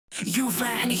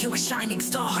Yuvan, you a shining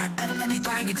star, a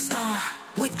burning star,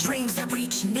 with dreams that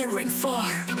reach near and far.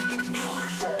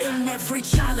 In every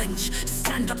challenge,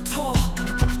 stand up tall.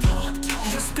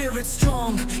 Your spirit's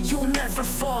strong, you'll never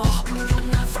fall.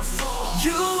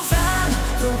 Yuvan,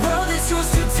 the world is yours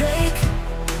to take.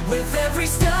 With every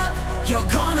step you're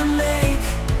gonna make,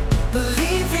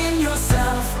 believe in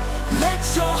yourself, let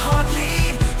your heart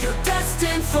lead. You're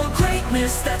destined for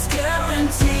greatness, that's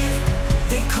guaranteed.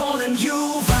 They call him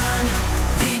Yuvan,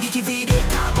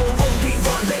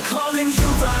 they call him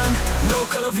Yuvan,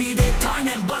 local time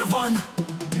number one.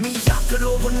 మీ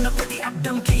యాత్రలో ఉన్న ప్రతి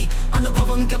అడ్డంకి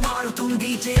అనుభవంగా మారుతుంది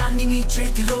జయాన్ని నీ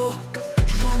చేతిలో.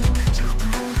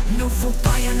 నువ్వు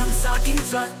పయనం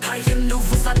సాగించ ధైర్యం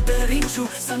నువ్వు సంతరించు,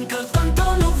 సంకల్పంతో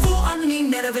నువ్వు అన్ని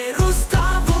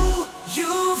నెరవేరుస్తావు.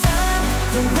 Yuvan,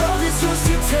 the world is yours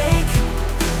to take.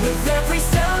 With every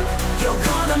step you're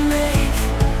gonna make,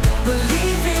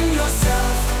 believe in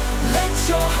yourself, let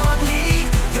your heart lead.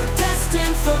 You're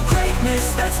destined for greatness,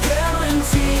 that's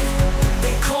guaranteed.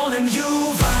 They call him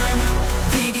Yuvan,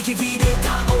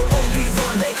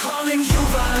 they call him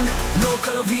Yuvan,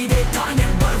 local time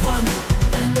number one.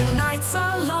 And the nights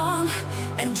are long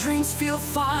and dreams feel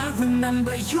far.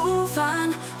 Remember Yuvan,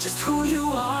 just who you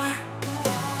are.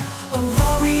 A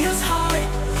warrior's heart,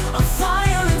 a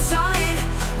fire inside.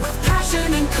 With passion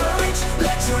and courage,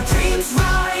 let your dreams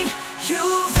ride.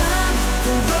 Yuvan,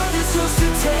 the world is yours to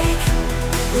take.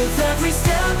 With every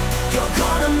step you're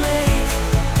gonna make,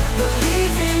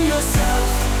 believe in yourself,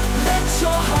 let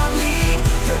your heart lead.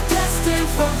 You're destined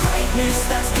for greatness,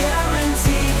 that's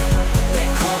guaranteed. They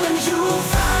call him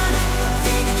Yuvan,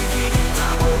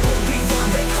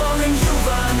 they call him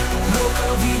Yuvan,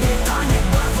 local time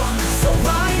number one. So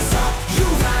rise up,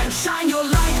 Yuvan, shine your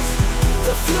light.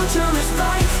 The future is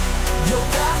bright, your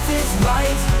path is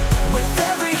right. With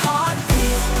every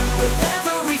heartbeat, with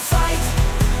every fight,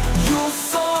 you'll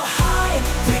soar high,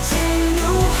 reaching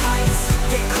new heights.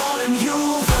 They call him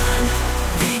Yuvan,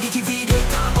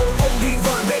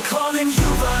 they call him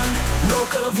Yuvan,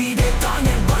 local time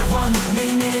number one.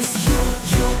 Name is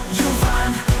Yuvan,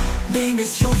 name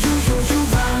is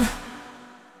Yuvan.